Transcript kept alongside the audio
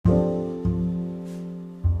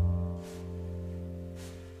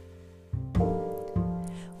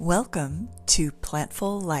Welcome to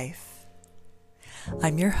Plantful Life.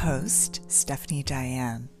 I'm your host, Stephanie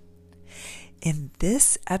Diane. In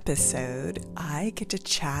this episode, I get to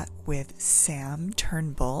chat with Sam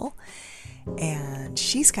Turnbull, and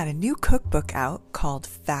she's got a new cookbook out called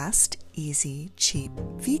Fast, Easy, Cheap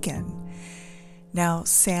Vegan. Now,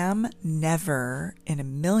 Sam never in a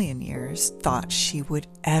million years thought she would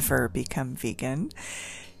ever become vegan.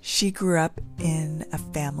 She grew up in a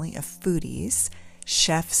family of foodies,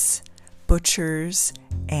 chefs, butchers,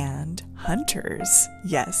 and hunters.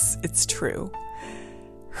 Yes, it's true.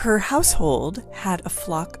 Her household had a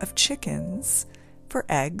flock of chickens for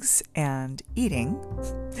eggs and eating,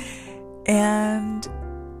 and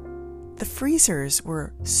the freezers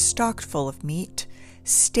were stocked full of meat,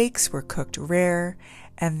 steaks were cooked rare,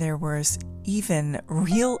 and there was even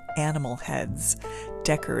real animal heads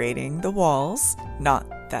decorating the walls,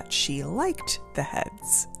 not that she liked the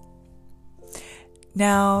heads.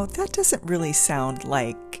 Now, that doesn't really sound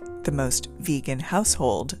like the most vegan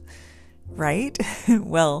household, right?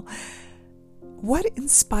 Well, what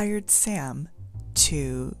inspired Sam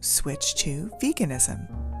to switch to veganism?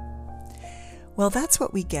 Well, that's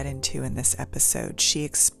what we get into in this episode. She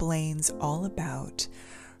explains all about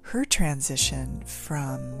her transition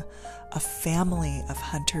from a family of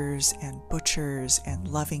hunters and butchers and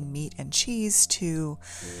loving meat and cheese to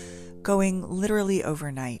going literally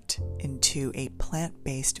overnight into a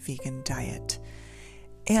plant-based vegan diet.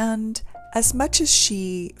 And as much as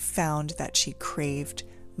she found that she craved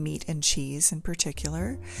meat and cheese in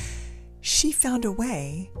particular, she found a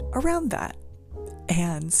way around that.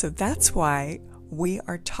 And so that's why we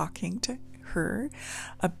are talking to her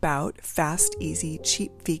about Fast, Easy,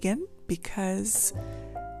 Cheap Vegan, because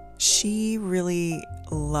she really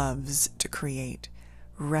loves to create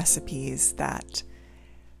recipes that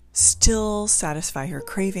still satisfy her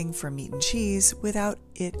craving for meat and cheese without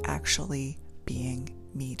it actually being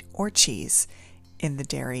meat or cheese in the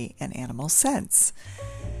dairy and animal sense.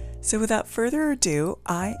 So without further ado,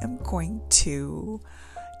 I am going to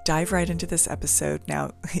dive right into this episode.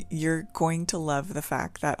 Now, you're going to love the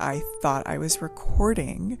fact that I thought I was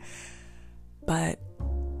recording, but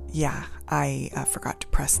yeah, I forgot to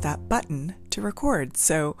press that button to record.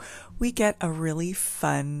 So we get a really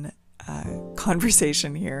fun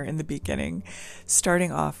conversation here in the beginning,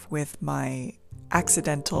 starting off with my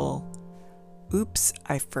accidental, oops,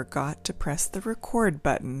 I forgot to press the record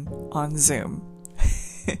button on Zoom.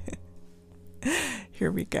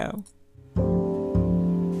 Here we go.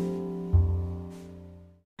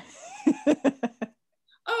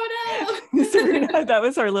 Oh no! So that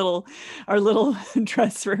was our little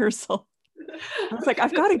dress rehearsal. I was like,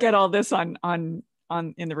 I've got to get all this on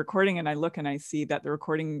in the recording, and I look and I see that the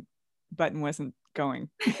recording button wasn't going.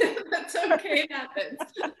 That's okay, it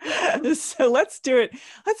happens. So let's do it.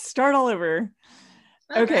 Let's start all over.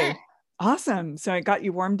 Okay. Okay. Awesome. So I got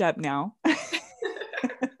you warmed up now.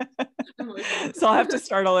 So I'll have to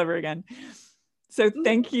start all over again. So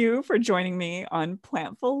thank you for joining me on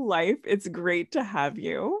Plantful Life. It's great to have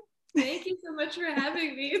you. Thank you so much for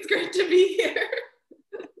having me. It's great to be here.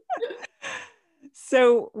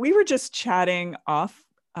 So we were just chatting off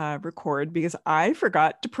record because I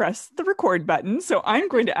forgot to press the record button. So I'm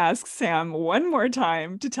going to ask Sam one more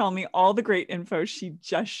time to tell me all the great info she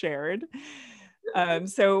just shared.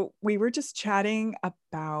 So we were just chatting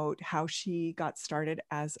about how she got started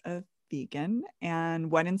as a vegan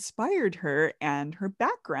and what inspired her and her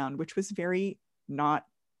background, which was very not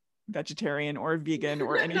vegetarian or vegan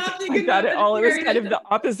or anything like that at all. It was kind of the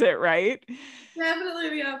opposite, right? Definitely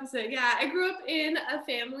the opposite. Yeah, I grew up in a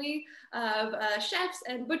family of chefs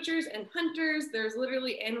and butchers and hunters. There's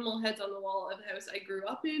literally animal heads on the wall of the house I grew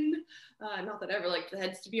up in. Not that I ever liked the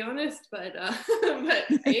heads, to be honest, but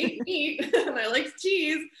I ate meat and I liked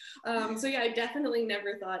cheese. So yeah, I definitely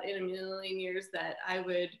never thought in a million years that I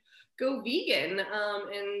would go vegan,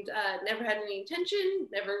 and never had any intention,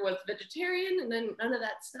 never was vegetarian, and then none of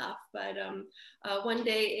that stuff. But one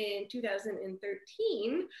day in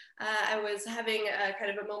 2013, I was having a kind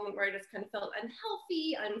of a moment where I just kind of felt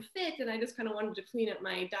unhealthy, unfit, and I just kind of wanted to clean up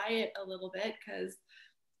my diet a little bit, because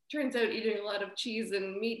turns out eating a lot of cheese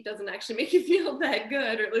and meat doesn't actually make you feel that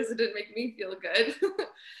good, or at least it didn't make me feel good.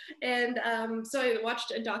 And so I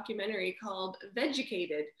watched a documentary called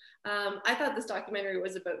Vegucated. I thought this documentary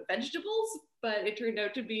was about vegetables, but it turned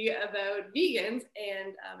out to be about vegans,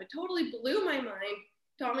 and it totally blew my mind,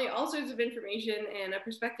 taught me all sorts of information and a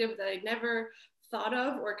perspective that I'd never thought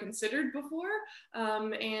of or considered before,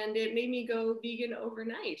 and it made me go vegan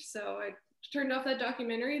overnight. So I turned off that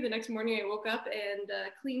documentary. The next morning I woke up and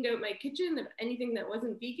cleaned out my kitchen of anything that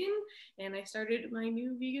wasn't vegan, and I started my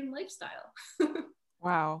new vegan lifestyle.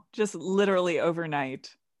 Wow. Just literally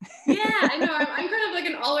overnight. Yeah, I know. I'm kind of like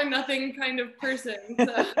an all or nothing kind of person.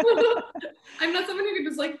 So I'm not someone who can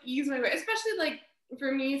just like ease my way, especially like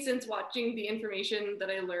for me, since watching the information that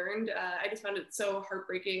I learned, I just found it so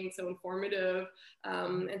heartbreaking, so informative.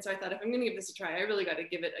 And so I thought if I'm going to give this a try, I really got to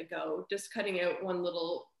give it a go. Just cutting out one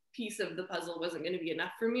little piece of the puzzle wasn't going to be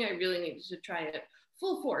enough for me. I really needed to try it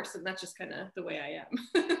full force. And that's just kind of the way I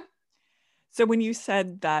am. So when you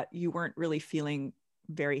said that you weren't really feeling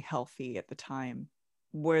very healthy at the time,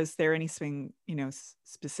 was there anything,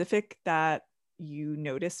 specific that you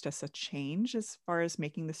noticed as a change as far as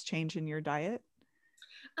making this change in your diet?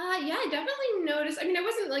 Yeah, I definitely noticed. I mean, I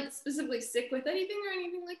wasn't like specifically sick with anything or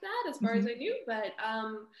anything like that, as far as Mm-hmm. I knew. But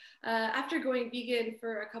after going vegan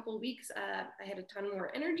for a couple of weeks, I had a ton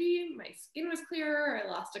more energy. My skin was clearer. I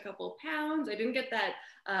lost a couple of pounds. I didn't get that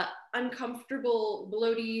uncomfortable,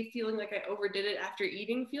 bloaty feeling like I overdid it after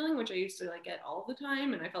eating feeling, which I used to like get all the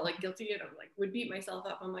time, and I felt like guilty and I like would beat myself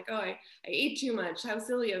up. I'm like, oh, I ate too much. How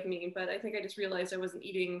silly of me. But I think I just realized I wasn't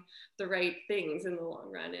eating the right things in the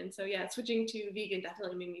long run. And so yeah, switching to vegan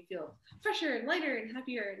definitely made me feel fresher and lighter and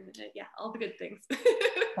happier and yeah, all the good things.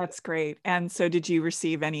 That's great. And so did you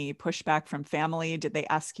receive any pushback from family? Did they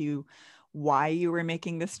ask you why you were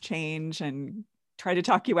making this change and try to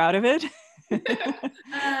talk you out of it?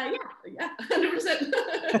 Yeah, 100%.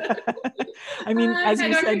 I mean, as I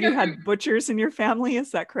you don't said, think you I'm had butchers in your family.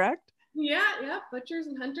 Is that correct? yeah, butchers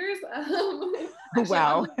and hunters. Actually,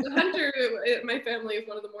 Wow. oddly, the hunter, my family is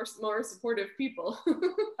one of the more supportive people.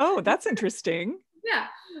 Oh, that's interesting. Yeah,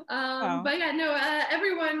 Wow. but yeah, no,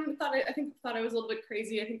 everyone thought I think thought I was a little bit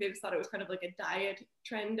crazy. I think they just thought it was kind of like a diet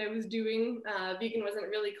trend I was doing. Vegan wasn't a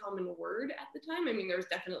really common word at the time. I mean, there was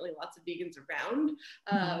definitely lots of vegans around,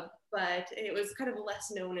 Mhm. but it was kind of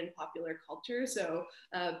less known in popular culture. So,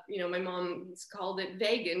 my mom called it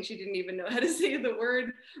vegan. She didn't even know how to say the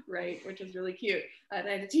word right, which was really cute. And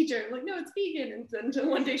I had a teacher, I'm like, no, it's vegan. And then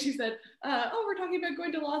one day she said, oh, we're talking about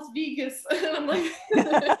going to Las Vegas. And I'm like,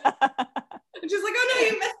 and she's like, oh no,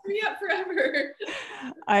 you messed me up forever.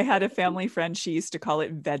 I had a family friend, she used to call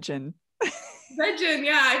it vegin, Vegan,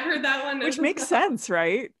 yeah, I've heard that one as which makes well. sense,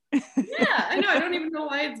 right? Yeah, I know. I don't even know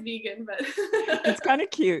why it's vegan, but It's kind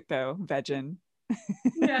of cute though, vegin.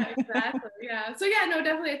 yeah, exactly. Yeah. So yeah, no,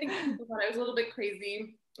 definitely. I think people thought I was a little bit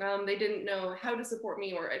crazy. They didn't know how to support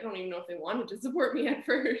me, or I don't even know if they wanted to support me at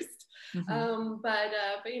first. Mhm. But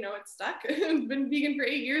it stuck. I've been vegan for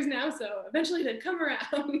 8 years now, so eventually they'd come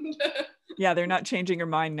around. Yeah, they're not changing your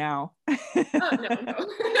mind now. Oh no,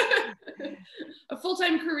 no. A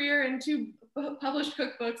full-time career and two published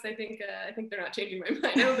cookbooks. I think they're not changing my mind.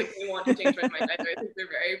 I don't think they want to change my mind either. I think they're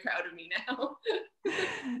very proud of me now.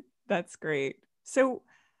 That's great. So,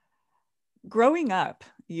 growing up,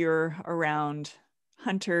 you're around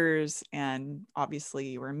hunters, and obviously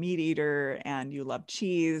you were a meat eater and you love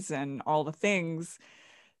cheese and all the things.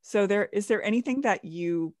 So, is there anything that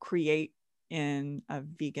you create in a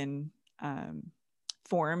vegan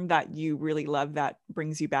form that you really love that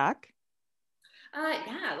brings you back?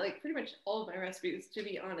 Yeah, like pretty much all of my recipes, to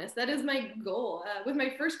be honest. That is my goal. With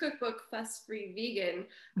my first cookbook, Fuss Free Vegan,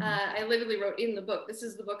 Mhm. I literally wrote in the book, this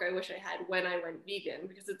is the book I wish I had when I went vegan,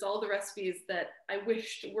 because it's all the recipes that I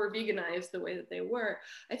wished were veganized the way that they were.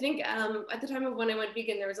 I think at the time of when I went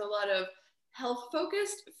vegan, there was a lot of health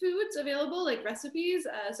focused foods available, like recipes.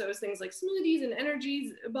 So it was things like smoothies and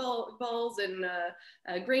energies balls and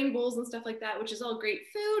grain bowls and stuff like that, which is all great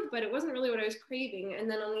food, but it wasn't really what I was craving.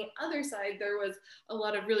 And then on the other side, there was a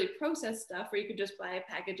lot of really processed stuff where you could just buy a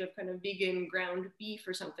package of kind of vegan ground beef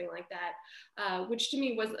or something like that, which to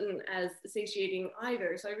me wasn't as satiating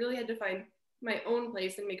either. So I really had to find my own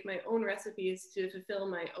place and make my own recipes to fulfill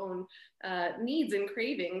my own needs and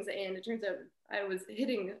cravings. And it turns out I was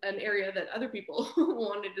hitting an area that other people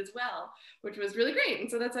wanted as well, which was really great. And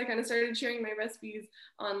so that's how I kind of started sharing my recipes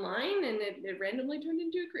online, and it randomly turned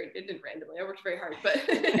into a career. It didn't randomly. I worked very hard,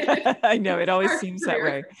 but I know it it always sparked seems a that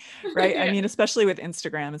career. way, right? I Yeah. mean, especially with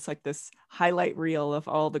Instagram, it's like this highlight reel of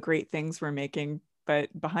all the great things we're making,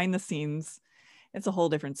 but behind the scenes, it's a whole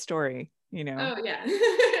different story. Oh yeah.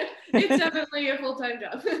 It's definitely a full-time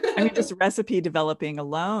job. I mean, just recipe developing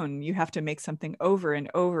alone, you have to make something over and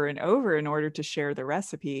over and over in order to share the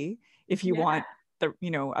recipe if you Yeah, want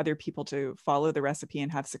other people to follow the recipe and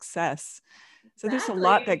have success. So there's a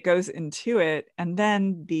lot exactly. that goes into it. And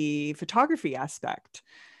then the photography aspect.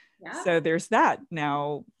 Yeah. So there's that.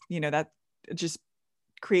 Now, that just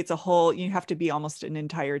creates you have to be almost an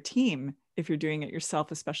entire team if you're doing it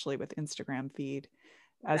yourself, especially with Instagram feed.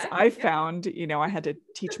 As I Exactly. Yeah. found, I had to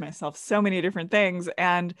teach myself so many different things,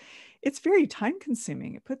 and it's very time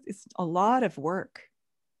consuming. It's a lot of work.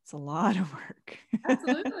 It's a lot of work.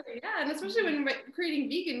 Absolutely, yeah, and especially when creating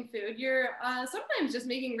vegan food, you're sometimes just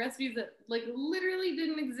making recipes that like literally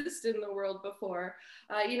didn't exist in the world before.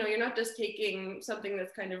 You're not just taking something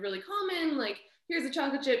that's kind of really common, like here's a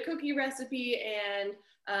chocolate chip cookie recipe and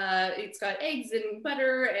it's got eggs and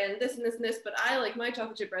butter and this and this and this, but I like my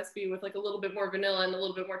chocolate chip recipe with like a little bit more vanilla and a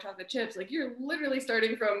little bit more chocolate chips. Like you're literally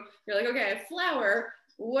starting from, you're like, okay, I have flour.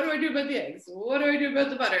 What do I do about the eggs? What do I do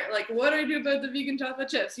about the butter? Like, what do I do about the vegan chocolate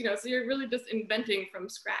chips? So you're really just inventing from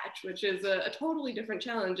scratch, which is a totally different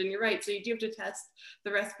challenge. And you're right. So you do have to test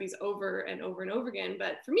the recipes over and over and over again.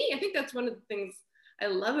 But for me, I think that's one of the things I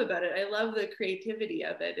love about it. I love the creativity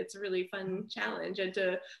of it. It's a really fun challenge. And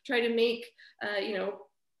to try to make,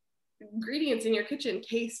 ingredients in your kitchen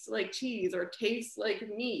taste like cheese or taste like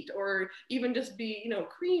meat or even just be,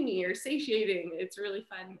 creamy or satiating. It's a really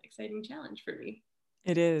fun, exciting challenge for me.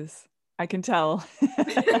 It is. I can tell.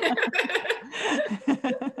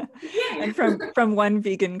 And from one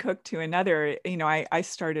vegan cook to another, I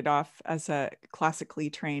started off as a classically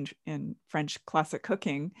trained in French classic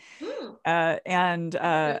cooking, and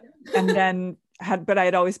then but I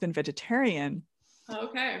had always been vegetarian.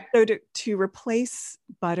 Okay. So to replace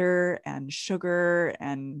butter and sugar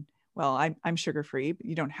and, well, I'm sugar free, but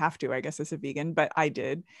you don't have to, I guess, as a vegan, but I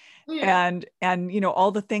did. Yeah. And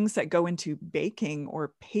all the things that go into baking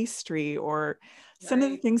or pastry or some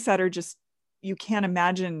of the things that are just, you can't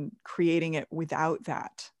imagine creating it without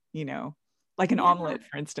that, like an omelet,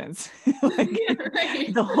 for instance.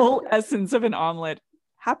 The whole essence of an omelet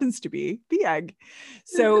happens to be the egg.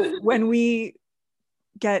 So when we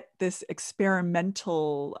get this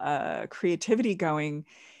experimental creativity going,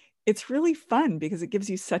 it's really fun because it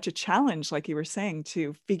gives you such a challenge, like you were saying,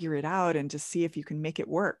 to figure it out and to see if you can make it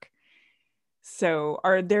work. So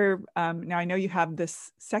are there, now I know you have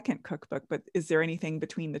this second cookbook, but is there anything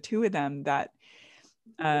between the two of them that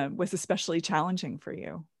was especially challenging for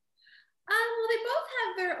you? Well, they both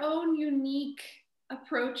have their own unique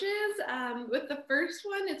approaches. With the first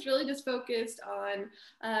one, it's really just focused on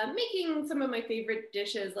making some of my favorite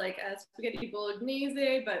dishes like spaghetti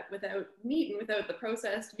bolognese, but without meat and without the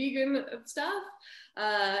processed vegan stuff.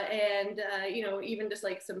 Even just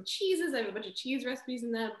like some cheeses. I have a bunch of cheese recipes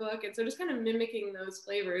in that book. And so just kind of mimicking those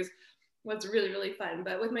flavors was really, really fun.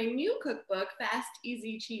 But with my new cookbook, Fast,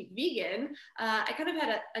 Easy, Cheap, Vegan, I kind of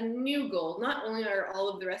had a new goal. Not only are all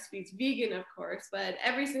of the recipes vegan, of course, but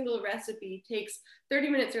every single recipe takes 30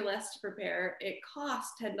 minutes or less to prepare. It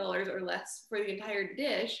costs $10 or less for the entire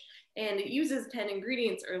dish, and it uses 10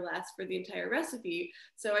 ingredients or less for the entire recipe.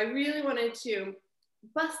 So I really wanted to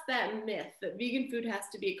bust that myth that vegan food has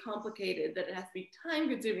to be complicated, that it has to be time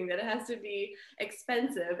consuming, that it has to be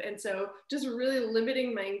expensive. And so just really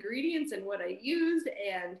limiting my ingredients and what I used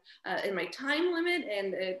and my time limit.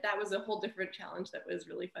 And that was a whole different challenge that was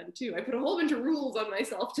really fun too. I put a whole bunch of rules on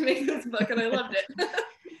myself to make this book and I loved it.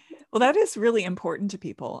 Well, that is really important to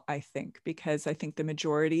people, I think, because I think the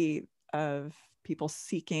majority of people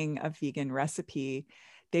seeking a vegan recipe,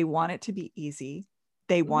 they want it to be easy.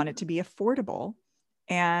 They want it to be affordable.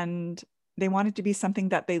 And they want it to be something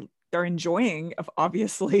that they're enjoying,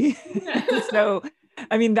 obviously. So,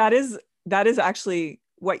 I mean, that is actually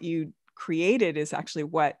what you created, is actually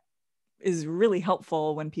what is really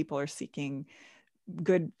helpful when people are seeking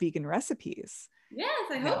good vegan recipes.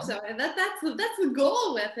 Yes, I hope so. And that's the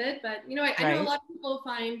goal with it. But I know a lot of people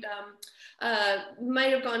find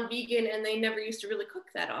might have gone vegan and they never used to really cook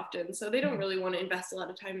that often, so they don't really want to invest a lot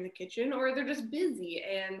of time in the kitchen, or they're just busy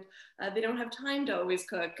and they don't have time to always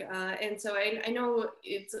cook. And so I know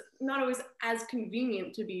it's not always as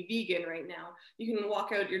convenient to be vegan right now. You can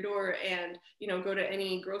walk out your door and go to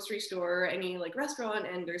any grocery store or any like restaurant,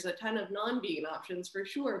 and there's a ton of non-vegan options for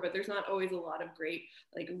sure, but there's not always a lot of great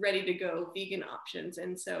like ready to go vegan options.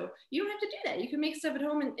 And so you don't have to do that. You can make stuff at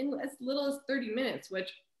home in as little as 30 minutes, which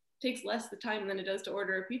takes less the time than it does to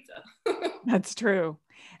order a pizza. That's true.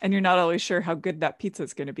 And you're not always sure how good that pizza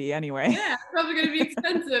is going to be anyway. Yeah, it's probably going to be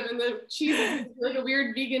expensive. And the cheese is like a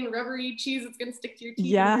weird vegan rubbery cheese that's going to stick to your teeth.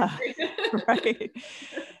 Yeah, right.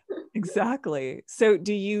 Exactly. So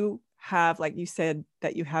do you have, like you said,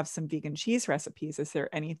 that you have some vegan cheese recipes? Is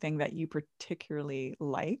there anything that you particularly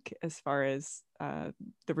like as far as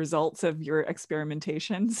the results of your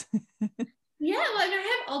experimentations? Yeah, well, and I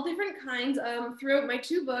have all different kinds throughout my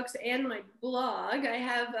 2 books and my blog. I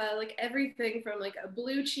have like everything from like a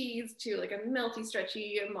blue cheese to like a melty,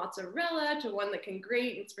 stretchy mozzarella to one that can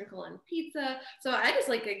grate and sprinkle on pizza. So I just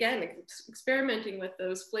like, again, experimenting with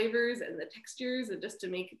those flavors and the textures and just to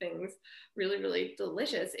make things really, really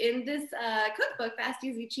delicious. In this cookbook, Fast,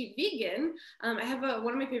 Easy, Cheap Vegan, I have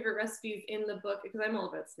one of my favorite recipes in the book because I'm all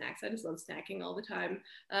about snacks. I just love snacking all the time.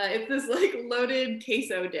 It's this like loaded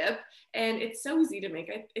queso dip, and it's so easy to make.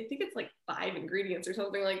 I think it's like 5 ingredients or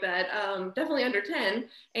something like that, definitely under 10.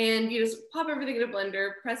 And you just pop everything in a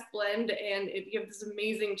blender, press blend, and you have this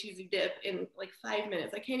amazing cheesy dip in like 5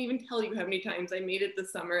 minutes. I can't even tell you how many times I made it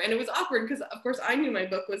this summer. And it was awkward because, of course, I knew my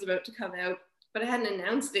book was about to come out, but I hadn't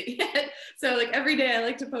announced it yet. So like every day I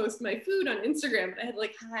like to post my food on Instagram, but I had to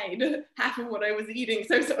like hide half of what I was eating.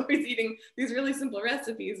 So I was always eating these really simple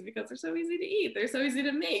recipes because they're so easy to eat. They're so easy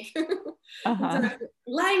to make. And so I was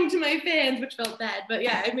lying to my fans, which felt bad. But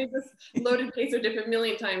yeah, I made this loaded queso dip a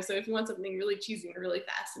million times. So if you want something really cheesy and really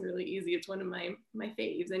fast and really easy, it's one of my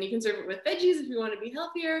faves. And you can serve it with veggies if you want to be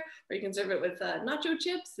healthier, or you can serve it with nacho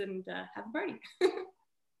chips and have a party.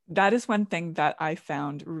 That is one thing that I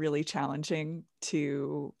found really challenging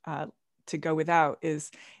to go without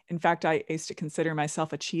is, in fact, I used to consider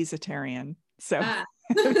myself a cheesetarian. So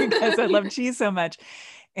because I love cheese so much.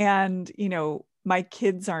 And, you know, my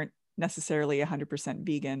kids aren't necessarily 100%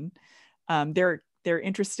 vegan. They're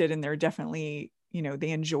interested and they're definitely, you know, they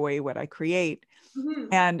enjoy what I create.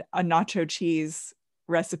 Mm-hmm. And a nacho cheese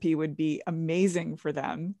recipe would be amazing for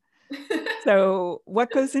them. So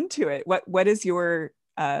what goes into it? What is your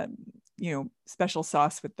you know, special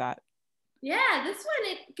sauce with that? Yeah, this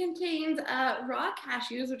one, it contains raw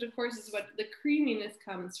cashews, which of course is what the creaminess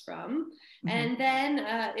comes from. Mm-hmm. And then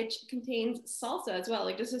it contains salsa as well,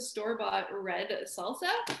 like just a store-bought red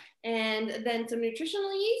salsa. And then some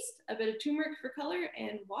nutritional yeast, a bit of turmeric for color,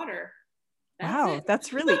 and water. Wow,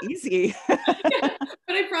 that's really easy. Yeah,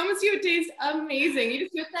 but I promise you it tastes amazing. You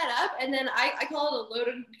just whip that up, and then I call it a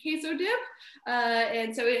loaded queso dip.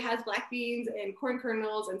 And so it has black beans and corn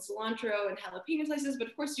kernels and cilantro and jalapeno slices, but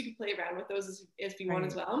of course you can play around with those if you want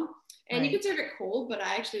as well. And you can serve it cold, but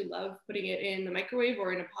I actually love putting it in the microwave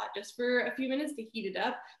or in a pot just for a few minutes to heat it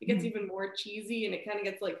up. It gets even more cheesy, and it kind of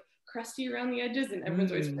gets like crusty around the edges, and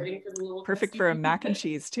everyone's always fighting for the little perfect for a mac and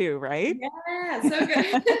cheese too, right? Yeah, so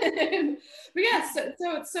good. But yeah, so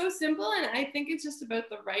it's so simple, and I think it's just about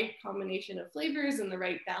the right combination of flavors and the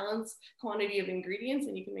right balance quantity of ingredients,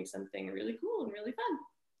 and you can make something really cool and really fun.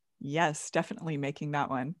 Yes, definitely making that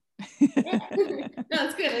one. Yeah. No,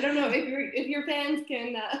 it's good. I don't know if your fans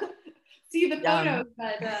can see the photos,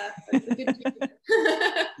 but it's a good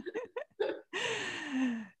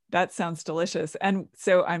That sounds delicious. And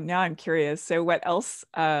so I'm curious. So what else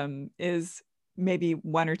is maybe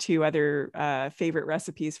 1 or 2 other favorite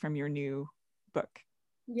recipes from your new book?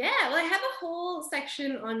 Yeah, well, I have a whole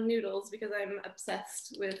section on noodles because I'm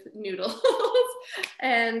obsessed with noodles.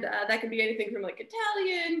 And that can be anything from like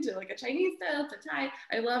Italian to like a Chinese style to Thai.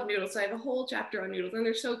 I love noodles. So I have a whole chapter on noodles, and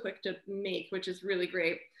they're so quick to make, which is really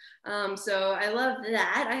great. So I love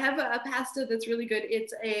that. I have a pasta that's really good.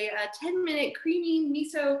 It's a 10-minute creamy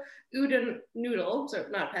miso udon noodle. So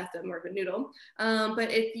not pasta, more of a noodle. But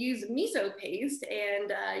it uses miso paste,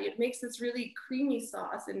 and it makes this really creamy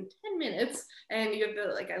sauce in 10 minutes. And you have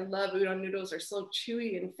the, like, I love udon noodles. They're so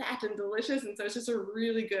chewy and fat and delicious. And so it's just a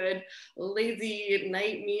really good, lazy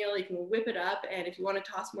night meal. You can whip it up. And if you want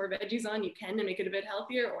to toss more veggies on, you can to make it a bit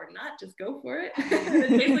healthier, or not, just go for it. It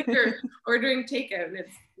tastes like you're ordering takeout, and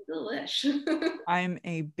it's delish. I'm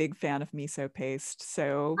a big fan of miso paste.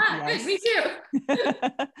 So yes. Good, me too.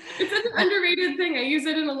 It's such an underrated thing. I use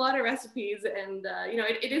it in a lot of recipes, and you know,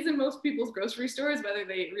 it is in most people's grocery stores, whether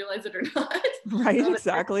they realize it or not. Right,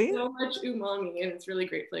 exactly. So much umami, and it's really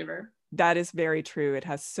great flavor. That is very true. It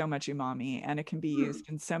has so much umami, and it can be used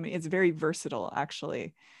in so many. It's very versatile,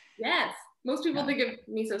 actually. Yes. Most people think of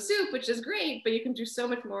miso soup, which is great, but you can do so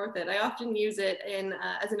much more with it. I often use it in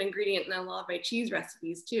as an ingredient in a lot of my cheese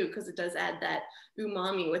recipes too, because it does add that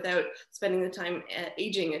umami without spending the time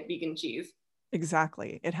aging a vegan cheese.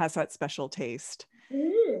 Exactly. It has that special taste.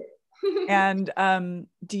 And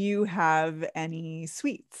do you have any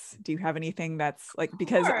sweets? Do you have anything that's like,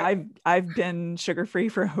 because I've been sugar-free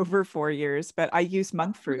for over 4 years, but I use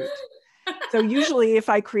monk fruit. So usually if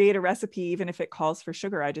I create a recipe, even if it calls for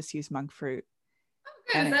sugar, I just use monk fruit.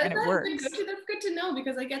 Okay, and it works. That's good to know,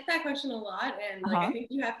 because I get that question a lot. And like, I think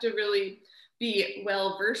you have to really be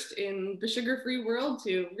well versed in the sugar-free world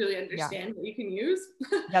to really Yeah. understand what you can use.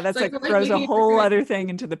 Yeah, that's So I like feel like throws a making whole other thing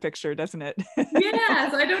into the picture, doesn't it? yeah,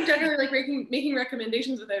 so I don't generally like making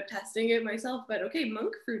recommendations without testing it myself. But okay,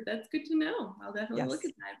 monk fruit, that's good to know. I'll definitely look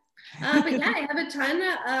Yes. at that. But yeah, I have a ton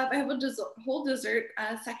of, I have a whole dessert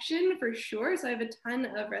section for sure. So I have a ton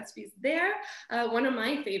of recipes there. One of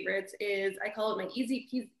my favorites is, I call it my easy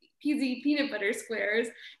peasy peanut butter squares.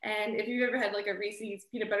 And if you've ever had like a Reese's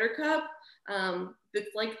peanut butter cup,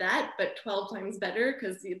 it's like that, but 12 times better,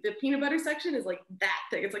 because the peanut butter section is like that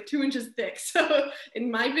thick. It's like 2 inches thick. So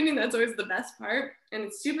in my opinion, that's always the best part. And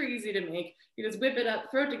it's super easy to make. You just whip it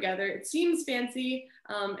up, throw it together. It seems fancy.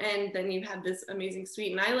 And then you have this amazing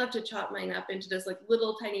sweet. And I love to chop mine up into just like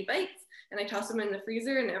little tiny bites, and I toss them in the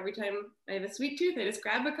freezer. And every time I have a sweet tooth, I just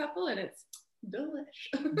grab a couple, and it's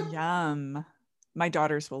delish. Yum. My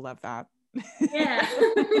daughters will love that. Yeah.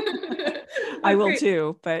 I That's will great.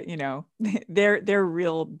 too, but you know, they're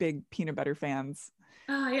real big peanut butter fans.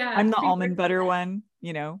 Oh yeah, I'm the peanut almond butter. butter one,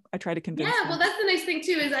 you know. I try to convince Yeah, well, them. that's the nice thing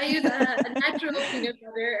too, is I use a natural peanut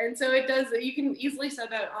butter, and so it does. You can easily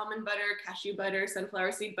sub out almond butter, cashew butter,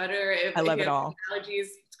 sunflower seed butter. I If love you it have all. allergies,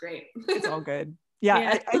 it's great. It's all good. Yeah,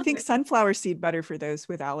 Yeah, I think sunflower seed butter for those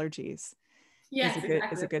with allergies yes, is exactly. a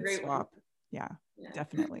That's a good great one. swap. Yeah, Yeah.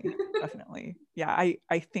 definitely. Definitely. Yeah,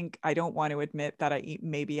 I think I don't want to admit that I eat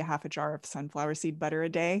maybe a half a jar of sunflower seed butter a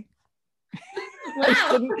day. I Wow.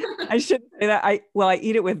 shouldn't I shouldn't say that. I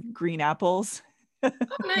eat it with green apples. Oh,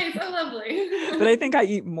 nice. Oh, But lovely. I think I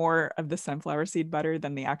eat more of the sunflower seed butter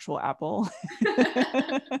than the actual apple.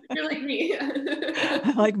 You're like me.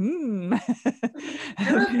 I'm like, mmm.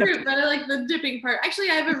 I love fruit, but I like the dipping part. Actually,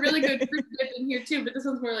 I have a really good fruit dip in here too, but this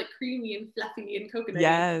one's more like creamy and fluffy and coconutty.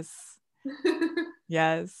 Yes,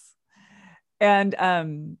 yes.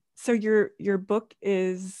 And so your book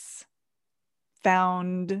is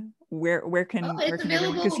found Oh, where it's can everyone, because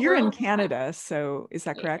available you're in worldwide. Canada, so is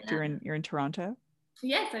that correct? Yeah. You're in Toronto?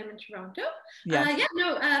 Yes, I'm in Toronto. Yes. Yeah,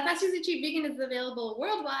 no, Fast Easy Cheap Vegan is available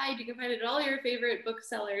worldwide. You can find it at all your favorite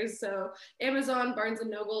booksellers. So Amazon, Barnes and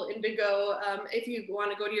Noble, Indigo. If you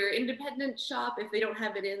want to go to your independent shop, if they don't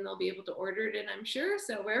have it in, they'll be able to order it in, I'm sure.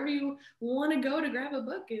 So wherever you want to go to grab a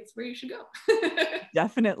book is where you should go.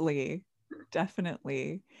 Definitely.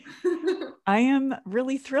 Definitely. I am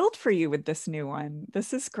really thrilled for you with this new one.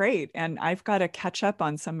 This is great. And I've got to catch up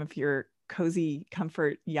on some of your cozy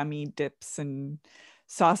comfort, yummy dips and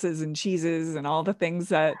sauces and cheeses and all the things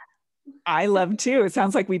that I love too. It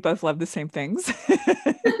sounds like we both love the same things.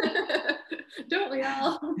 Don't we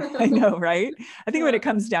all? I know, right? I think when it Uh,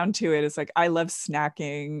 comes down to it, it's like I love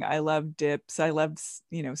snacking, I love dips, I love,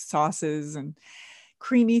 you know, sauces and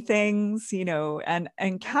creamy things, you know, and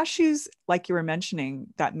cashews, like you were mentioning,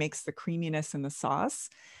 that makes the creaminess in the sauce.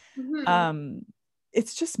 mhm, Um,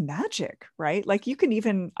 it's just magic, right? Like you can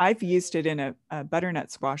even, I've used it in a butternut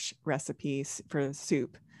squash recipe for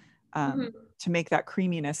soup, mhm. to make that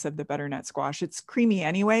creaminess of the butternut squash. It's creamy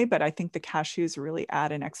anyway, but I think the cashews really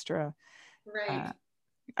add an uh, Right.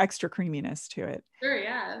 extra creaminess to it. Sure,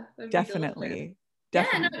 yeah. That'd be delicious. Definitely, Yeah,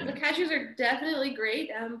 no, the definitely. cashews are definitely great,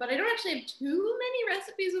 but I don't actually have too many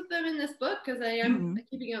recipes with them in this book because I am Mhm.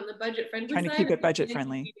 keeping it on the budget friendly Trying to side. keep I'm it not budget getting to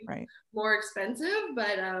friendly, be right? more expensive,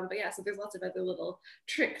 but yeah, so there's lots of other little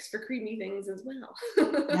tricks for creamy things as well.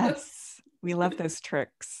 Yes, we love those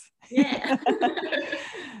tricks. Yeah.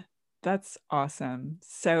 That's awesome.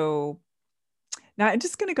 So now I'm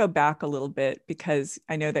just going to go back a little bit because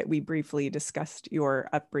I know that we briefly discussed your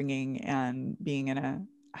upbringing and being in a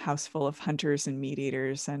house full of hunters and meat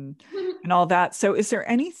eaters and all that. So is there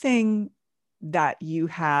anything that you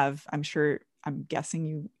have, I'm sure, I'm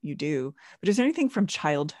guessing you do, but is there anything from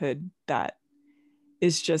childhood that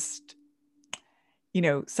is just, you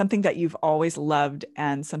know, something that you've always loved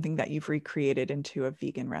and something that you've recreated into a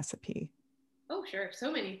vegan recipe? Oh, sure.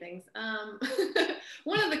 So many things.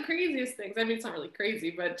 One of the craziest things, I mean, it's not really crazy,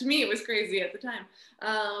 but to me it was crazy at the time,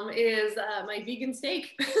 is my vegan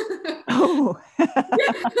steak. Oh,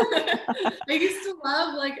 I used to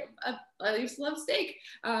love I used to love steak,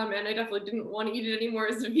 and I definitely didn't want to eat it anymore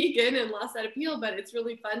as a vegan and lost that appeal. But it's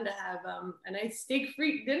really fun to have a nice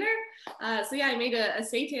steak-free dinner. So yeah, I made a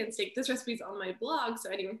seitan steak. This recipe's on my blog, so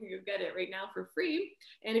anyone can go get it right now for free.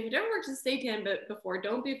 And if you've never worked with seitan before,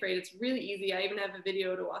 don't be afraid. It's really easy. I even have a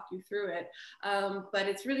video to walk you through it. But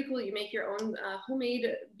it's really cool. You make your own homemade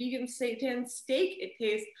vegan seitan steak. It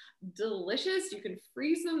tastes delicious. You can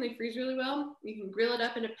freeze them. They freeze really well. You can grill it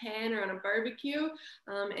up in a pan or on a barbecue.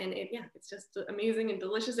 And yeah, it's just amazing and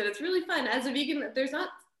delicious. And it's really fun. As a vegan, there's not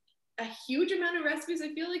a huge amount of recipes,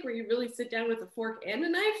 I feel like, where you really sit down with a fork and a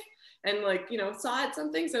knife and like, you know, saw at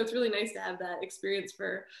something. So it's really nice to have that experience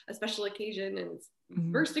for a special occasion, and it's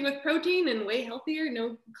bursting with protein and way healthier,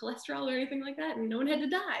 no cholesterol or anything like that, and no one had to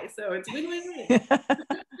die. So it's win-win-win.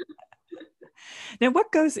 Now,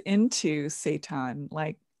 what goes into seitan?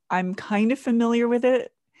 Like, I'm kind of familiar with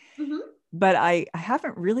it, but I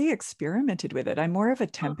haven't really experimented with it. I'm more of a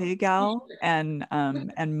tempeh gal and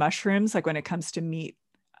mushrooms, like when it comes to meat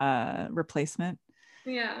replacement.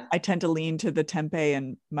 Yeah. I tend to lean to the tempeh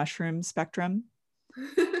and mushroom spectrum.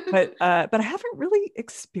 But I haven't really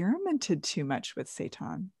experimented too much with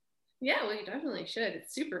seitan. Yeah, well, you definitely should.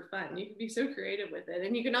 It's super fun. You can be so creative with it.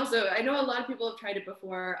 And you can also, I know a lot of people have tried it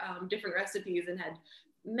before, different recipes, and had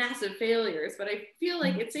massive failures, but I feel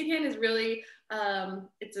like seitan is really,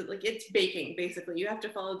 it's baking, basically. You have to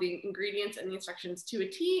follow the ingredients and the instructions to a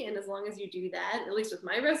T, and as long as you do that, at least with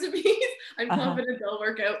my recipes, I'm confident they'll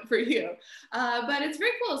work out for you. But it's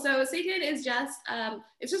very cool. So seitan is just,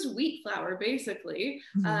 it's just wheat flour, basically,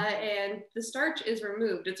 and the starch is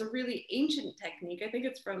removed. It's a really ancient technique. I think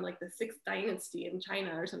it's from like the 6th dynasty in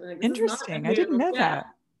China or something like this. Interesting. I didn't know that.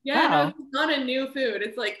 Yeah, no, it's not a new food.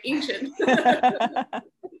 It's like ancient,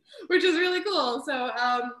 which is really cool. So,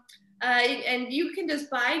 and you can just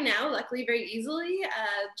buy now, luckily, very easily,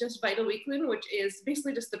 just Vital Weekly, which is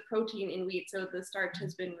basically just the protein in wheat. So the starch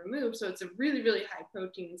has been removed. So it's a really, really high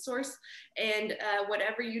protein source. And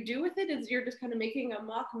whatever you do with it is you're just kind of making a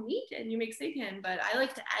mock meat, and you make seitan. But I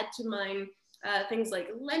like to add to mine things like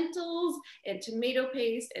lentils and tomato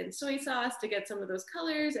paste and soy sauce to get some of those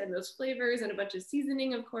colors and those flavors, and a bunch of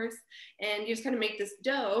seasoning, of course. And you just kind of make this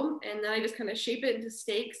dough, and then I just kind of shape it into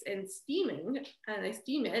steaks and and I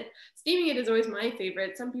steam it. Steaming it is always my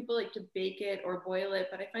favorite. Some people like to bake it or boil it,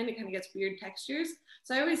 but I find it kind of gets weird textures.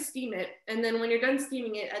 So I always steam it. And then when you're done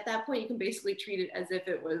steaming it, at that point, you can basically treat it as if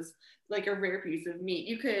it was like a rare piece of meat.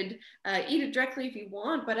 You could eat it directly if you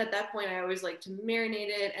want, but at that point, I always like to marinate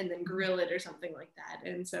it and then grill it or something like that.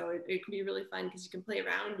 And so it can be really fun because you can play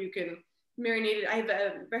around. You can marinate it. I have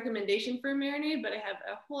a recommendation for a marinade, but I have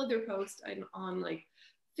a whole other post on like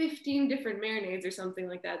 15 different marinades or something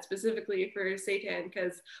like that, specifically for seitan,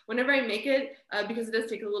 because whenever I make it, because it does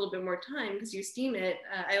take a little bit more time because you steam it,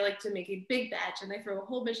 I like to make a big batch, and I throw a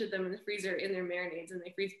whole bunch of them in the freezer in their marinades, and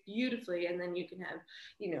they freeze beautifully. And then you can have,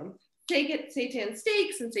 you know, seitan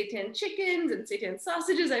steaks and seitan chickens and seitan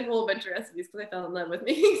sausages. I have a whole bunch of recipes because I fell in love with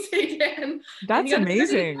making seitan. That's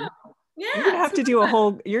amazing. Yeah, you're gonna have to do a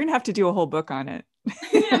whole book on it.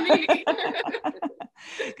 Yeah, maybe.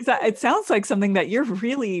 Because it sounds like something that you're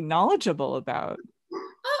really knowledgeable about.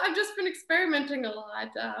 Oh, I've just been experimenting a lot,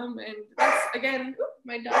 and that's, again,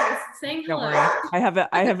 my dog is saying hello. Don't worry,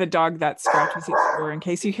 I have a dog that scratches its door. In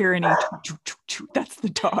case you hear any, that's the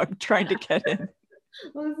dog trying to get in.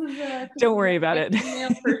 Well, this is don't worry about it. Male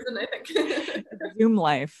person, I think. Zoom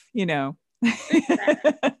life, you know.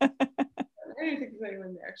 Exactly. I don't think there's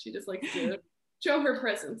anyone there. She just likes to show her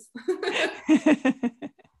presence.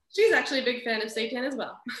 She's actually a big fan of seitan as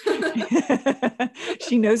well.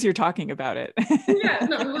 She knows you're talking about it. Yeah,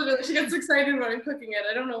 no, literally, she gets excited when I'm cooking it.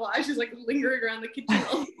 I don't know why. She's like lingering around the kitchen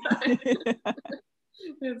all the time.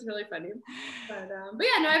 It's really funny. But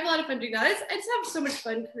yeah, no, I have a lot of fun doing that. I just have so much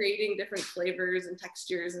fun creating different flavors and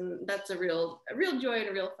textures, and that's a real joy and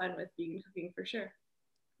a real fun with vegan cooking for sure.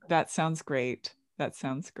 That sounds great.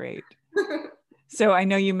 So I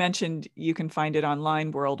know you mentioned you can find it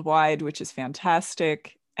online worldwide, which is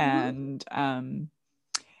fantastic. And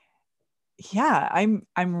yeah, I'm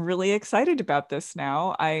really excited about this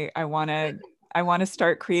now. I want to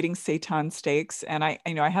start creating seitan steaks, and I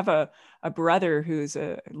have a brother who's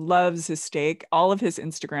loves his steak. All of his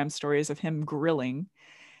Instagram stories of him grilling,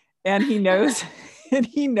 and he knows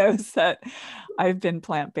that I've been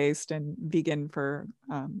plant-based and vegan for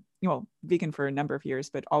vegan for a number of years,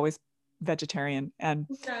 but always vegetarian.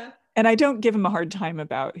 And I don't give him a hard time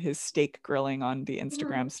about his steak grilling on the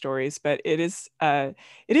Instagram stories, but it is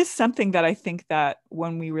something that I think that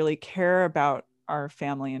when we really care about our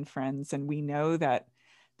family and friends, and we know that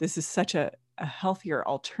this is such a healthier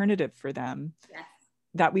alternative for them,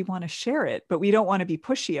 that we want to share it, but we don't want to be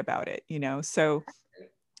pushy about it, you know? So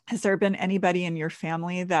has there been anybody in your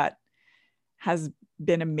family that has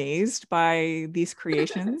been amazed by these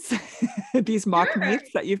creations, these mock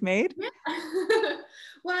meats that you've made? Yeah.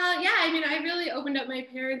 Well, yeah, I mean, I really opened up my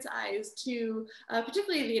parents' eyes to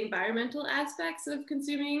particularly the environmental aspects of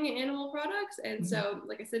consuming animal products. And so,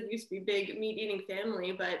 like I said, we used to be a big meat eating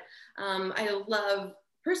family, but I love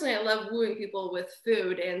personally, I love wooing people with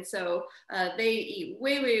food. And so they eat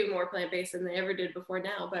way, way more plant-based than they ever did before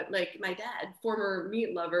now. But like my dad, former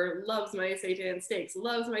meat lover, loves my seitan steaks,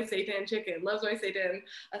 loves my seitan chicken, loves my seitan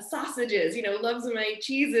sausages, you know, loves my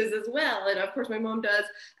cheeses as well. And of course my mom does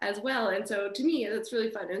as well. And so to me, that's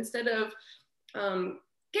really fun. Instead of um,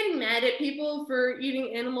 getting mad at people for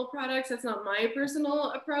eating animal products, that's not my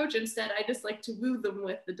personal approach. Instead, I just like to woo them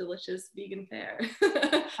with the delicious vegan fare.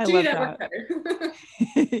 I To me, love that works that. better.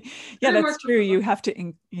 Yeah, Better, that's more true. You comfortable. have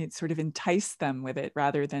to sort of entice them with it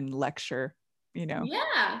rather than lecture, you know.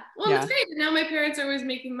 Yeah. Well, and it's Yeah. great. Now my parents are always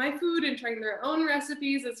making my food and trying their own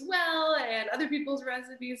recipes as well, and other people's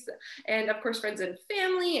recipes, and of course friends and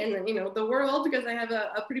family, and then, you know, the world, because I have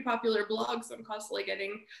a pretty popular blog, so I'm constantly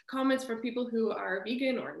getting comments from people who are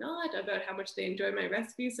vegan or not about how much they enjoy my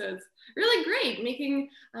recipes. So it's really great making,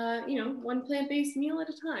 you know, one plant-based meal at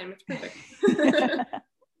a time. It's perfect.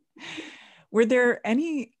 Were there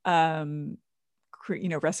any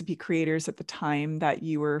recipe creators at the time that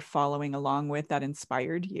you were following along with that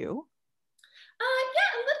inspired you?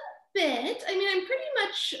 Yeah, a little bit. I mean, I'm pretty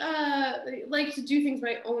much like to do things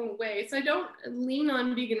my own way. So I don't lean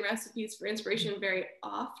on vegan recipes for inspiration very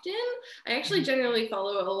often. I actually generally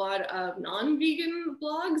follow a lot of non-vegan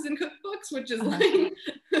blogs and cookbooks, which is Uh-huh.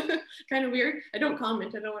 like kind of weird. I don't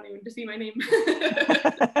comment. I don't want anyone to see my name.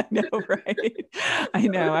 No, right. I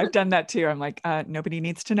know. I've done that too. I'm like, nobody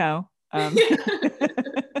needs to know.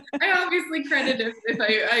 I obviously credit if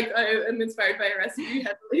I am inspired by a recipe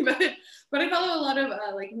heavily, but I follow a lot of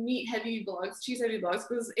like meat heavy blogs, cheese heavy blogs,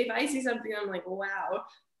 because if I see something I'm like, wow,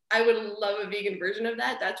 I would love a vegan version of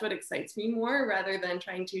that. That's what excites me more, rather than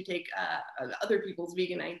trying to take other people's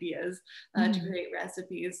vegan ideas to Mhm. create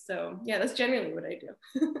recipes. So yeah, that's generally what I do.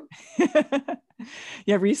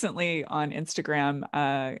 Yeah, recently on Instagram,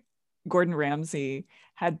 Gordon Ramsay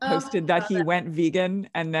had Oh, posted that love he it. went vegan,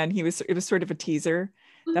 and then it was sort of a teaser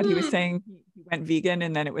that he was Mhm. saying he went vegan,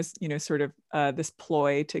 and then it was, sort of this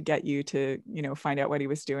ploy to get you to, find out what he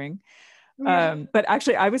was doing. Yeah. But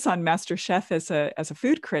actually, I was on MasterChef as a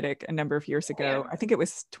food critic a number of years Oh, yeah. ago. I think it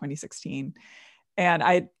was 2016, and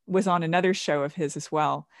I was on another show of his as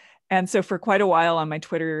well. And so for quite a while on my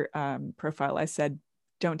Twitter profile, I said,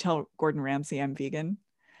 "Don't tell Gordon Ramsay I'm vegan."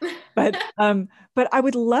 But I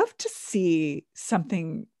would love to see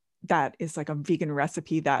something that is like a vegan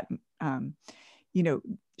recipe that um, you know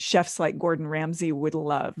chefs like Gordon Ramsay would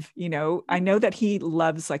love. I know that he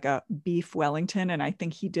loves like a beef Wellington, and I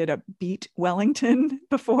think he did a beet Wellington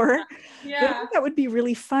before. But I Yeah. think that would be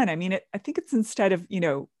really fun. I mean, I think it's instead of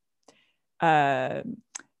uh,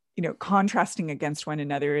 contrasting against one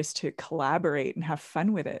another is to collaborate and have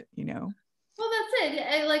fun with it. Well, that's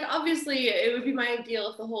it. Like, obviously, it would be my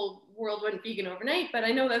ideal if the whole world went vegan overnight, but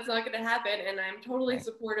I know that's not going to happen. And I'm totally Right.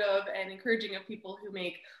 supportive and encouraging of people who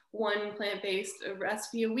make one plant-based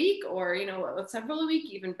recipe a week, or, you know, several a week,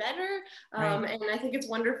 even better. Right. And I think it's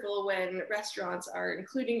wonderful when restaurants are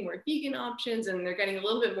including more vegan options, and they're getting a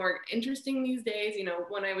little bit more interesting these days. You know,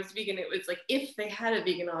 when I was vegan, it was like if they had a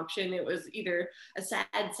vegan option, it was either a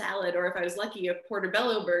sad salad, or if I was lucky, a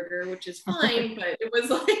portobello burger, which is fine, but it was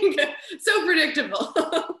like so predictable.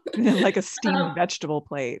 Like a steamed um, vegetable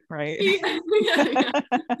plate, right? yeah, yeah,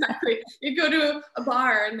 exactly. You go to a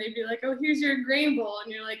bar and they'd be like, "Oh, here's your grain bowl,"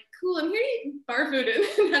 and you're like, "Cool, I'm here to eat bar food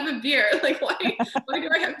and have a beer. Like, why do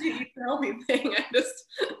I have to eat the healthy thing? I just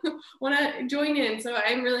want to join in." So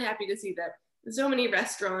I'm really happy to see that so many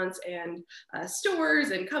restaurants and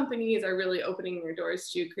stores and companies are really opening their doors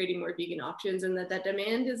to creating more vegan options, and that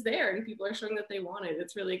demand is there and people are showing that they want it.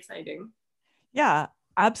 It's really exciting. Yeah,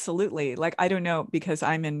 absolutely. Like, I don't know, because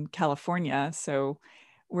I'm in California, so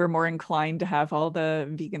we're more inclined to have all the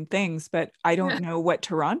vegan things, but I don't Yeah. know what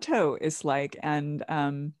Toronto is like. And,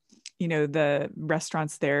 the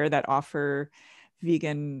restaurants there that offer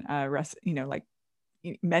vegan, like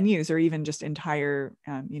menus, or even just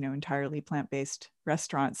entirely plant-based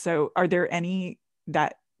restaurants. So are there any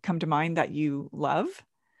that come to mind that you love?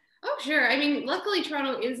 Oh, sure. I mean, luckily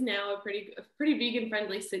Toronto is now a pretty vegan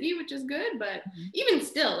friendly city, which is good. But Mhm. even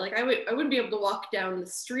still, like I wouldn't be able to walk down the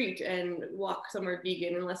street and walk somewhere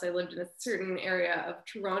vegan unless I lived in a certain area of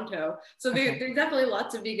Toronto. So Okay. there's definitely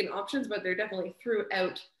lots of vegan options, but they're definitely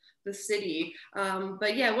throughout the city.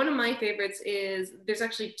 But yeah, one of my favorites is there's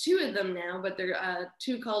actually two of them now, but they're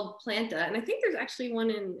two called Planta, and I think there's actually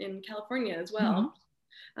one in California as Mhm. well.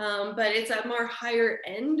 But it's a more higher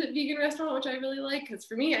end vegan restaurant, which I really like, because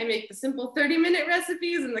for me, I make the simple 30-minute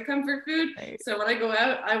recipes and the comfort food. Right. So when I go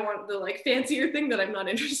out, I want the like fancier thing that I'm not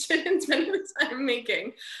interested in spending the time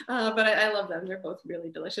making. But I love them. They're both really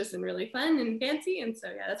delicious and really fun and fancy. And so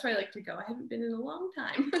yeah, that's where I like to go. I haven't been in a long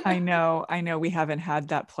time. I know we haven't had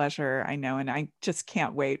that pleasure. I know, and I just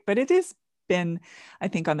can't wait. But it has been, I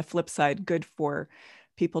think, on the flip side, good for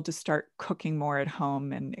people to start cooking more at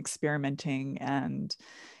home and experimenting and,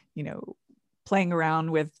 playing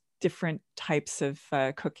around with different types of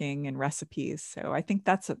cooking and recipes. So I think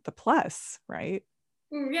that's the plus, right?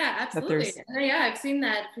 Yeah, absolutely. And yeah, I've seen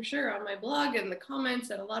that for sure on my blog and the comments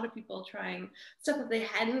that a lot of people trying stuff that they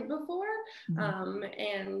hadn't before.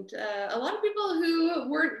 And a lot of people who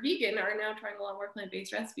weren't vegan are now trying a lot more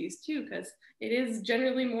plant-based recipes too, because it is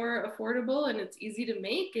generally more affordable and it's easy to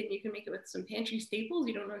make, and you can make it with some pantry staples.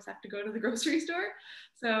 You don't always have to go to the grocery store.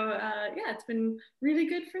 So yeah, it's been really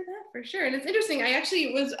good for that for sure. And it's interesting. I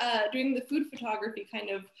actually was doing the food photography kind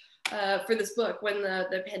of for this book when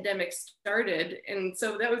the pandemic started, and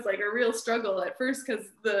so that was like a real struggle at first because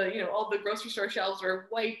all the grocery store shelves were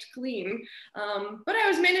wiped clean, but I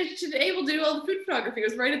was managed to able to do all the food photography. It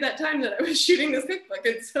was right at that time that I was shooting this cookbook,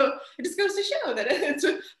 and so it just goes to show that it's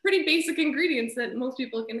a pretty basic ingredients that most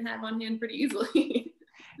people can have on hand pretty easily.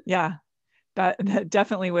 Yeah, that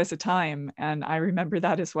definitely was a time, and I remember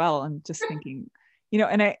that as well. I'm just thinking,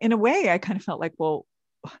 and in a way I kind of felt like, well,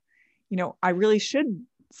 I really should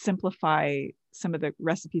simplify some of the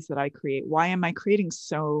recipes that I create. Why am I creating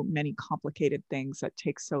so many complicated things that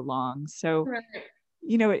take so long? So, Right.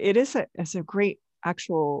 It is a great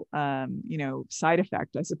actual, side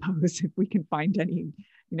effect, I suppose, if we can find any,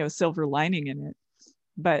 silver lining in it.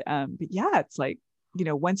 But yeah, it's like,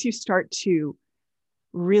 once you start to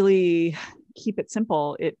really keep it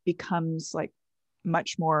simple, it becomes like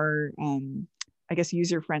much more, I guess,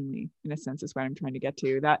 user friendly in a sense is what I'm trying to get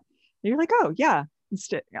to. That you're like, oh yeah,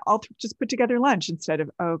 instead I'll just put together lunch instead of,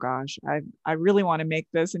 oh gosh, I really want to make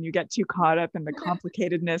this, and you get too caught up in the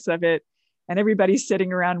complicatedness of it, and everybody's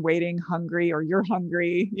sitting around waiting, hungry, or you're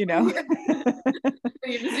hungry. You have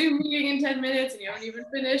a Zoom meeting in 10 minutes and you haven't even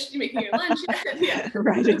finished making your lunch yet. Yeah.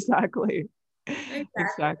 Right, exactly.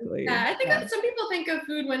 Exactly. Yeah, I think that some people think of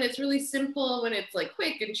food when it's really simple, when it's like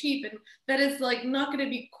quick and cheap, and that is like not going to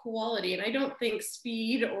be quality. And I don't think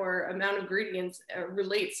speed or amount of ingredients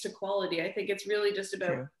relates to quality. I think it's really just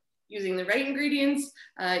about using the right ingredients,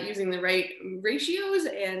 using the right ratios,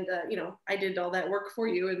 and I did all that work for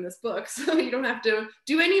you in this book, so you don't have to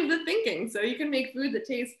do any of the thinking. So you can make food that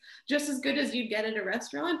tastes just as good as you'd get at a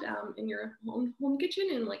restaurant in your home kitchen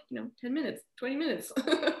in like 10 minutes, 20 minutes.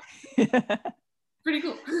 Pretty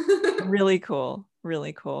cool. Really cool.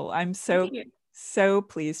 Really cool. I'm so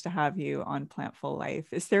pleased to have you on Plantful Life.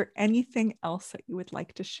 Is there anything else that you would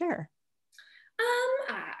like to share?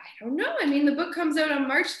 I don't know. I mean, the book comes out on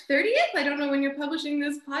March 30th. I don't know when you're publishing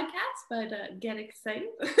this podcast, but get excited.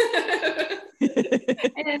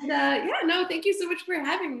 And thank you so much for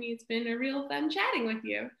having me. It's been a real fun chatting with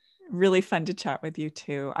you. Really fun to chat with you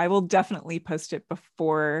too. I will definitely post it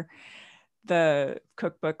before the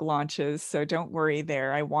cookbook launches, so don't worry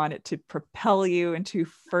there. I want it to propel you into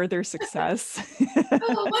further success.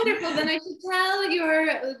 Oh, wonderful. Then I should tell your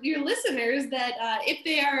listeners that if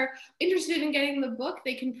they are interested in getting the book,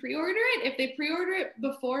 they can pre-order it. If they pre-order it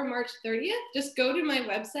before March 30th, just go to my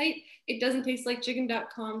website,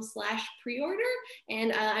 itdoesn'ttastelikechicken.com/pre-order,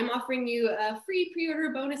 and I'm offering you a free pre-order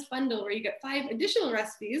bonus bundle where you get 5 additional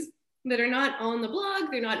recipes that are not on the blog.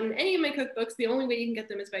 They're not in any of my cookbooks. The only way you can get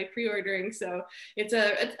them is by pre-ordering. So it's a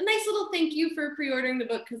nice little thank you for pre-ordering the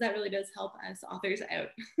book, because that really does help us authors out.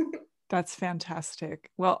 That's fantastic.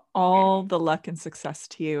 Well, all the luck and success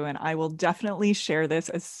to you. And I will definitely share this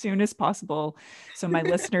as soon as possible so my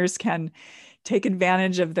listeners can take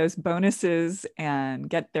advantage of those bonuses and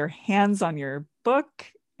get their hands on your book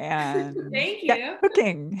and Thank you. Get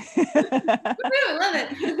cooking. I love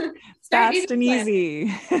it. Fast and easy.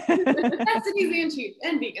 Fast and easy and cheap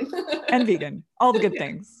and vegan. And vegan. All the good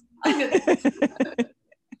things.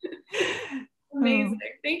 Amazing.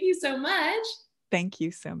 Thank you so much. Thank you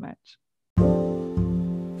so much.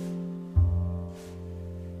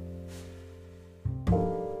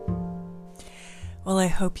 Well, I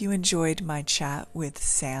hope you enjoyed my chat with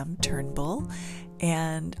Sam Turnbull,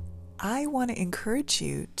 and I want to encourage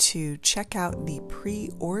you to check out the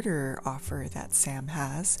pre-order offer that Sam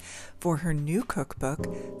has for her new cookbook,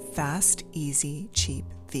 Fast, Easy, Cheap,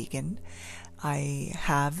 Vegan. I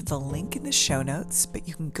have the link in the show notes, but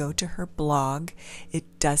you can go to her blog.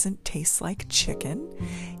 It doesn't taste like chicken.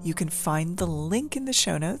 You can find the link in the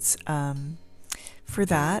show notes. for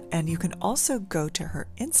that. And you can also go to her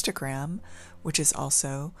Instagram, which is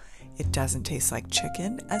also It Doesn't Taste Like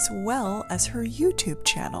Chicken, as well as her YouTube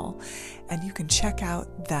channel. And you can check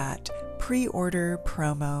out that pre-order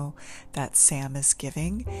promo that Sam is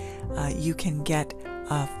giving. You can get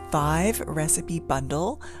a 5-recipe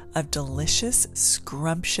bundle of delicious,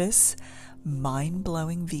 scrumptious,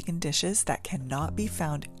 mind-blowing vegan dishes that cannot be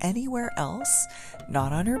found anywhere else,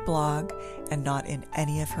 not on her blog and not in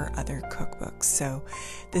any of her other cookbooks. So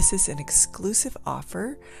this is an exclusive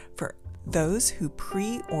offer for those who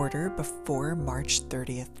pre-order before March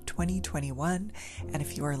 30th, 2021. And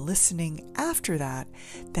if you are listening after that,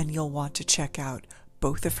 then you'll want to check out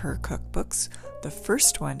both of her cookbooks. The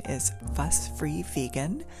first one is Fuss-Free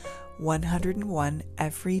Vegan, 101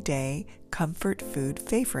 Everyday Comfort Food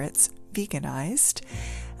Favorites Veganized,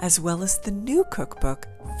 as well as the new cookbook,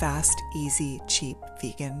 Fast, Easy, Cheap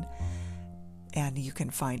Vegan. And you can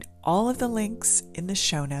find all of the links in the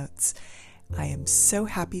show notes. I am so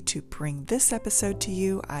happy to bring this episode to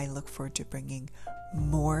you. I look forward to bringing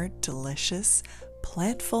more delicious,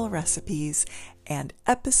 plantful recipes and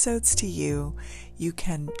episodes to you. You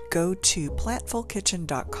can go to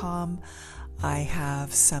plantfulkitchen.com. I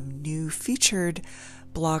have some new featured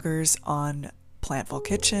bloggers on Plantful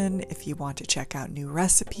Kitchen if you want to check out new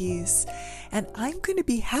recipes. And I'm going to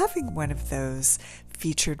be having one of those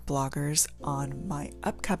featured bloggers on my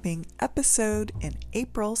upcoming episode in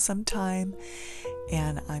April sometime.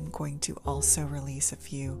 And I'm going to also release a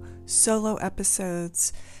few solo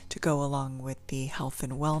episodes to go along with the health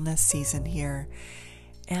and wellness season here.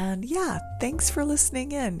 And yeah, thanks for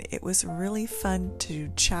listening in. It was really fun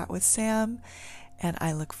to chat with Sam, and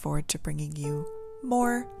I look forward to bringing you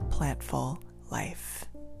more Plantful life.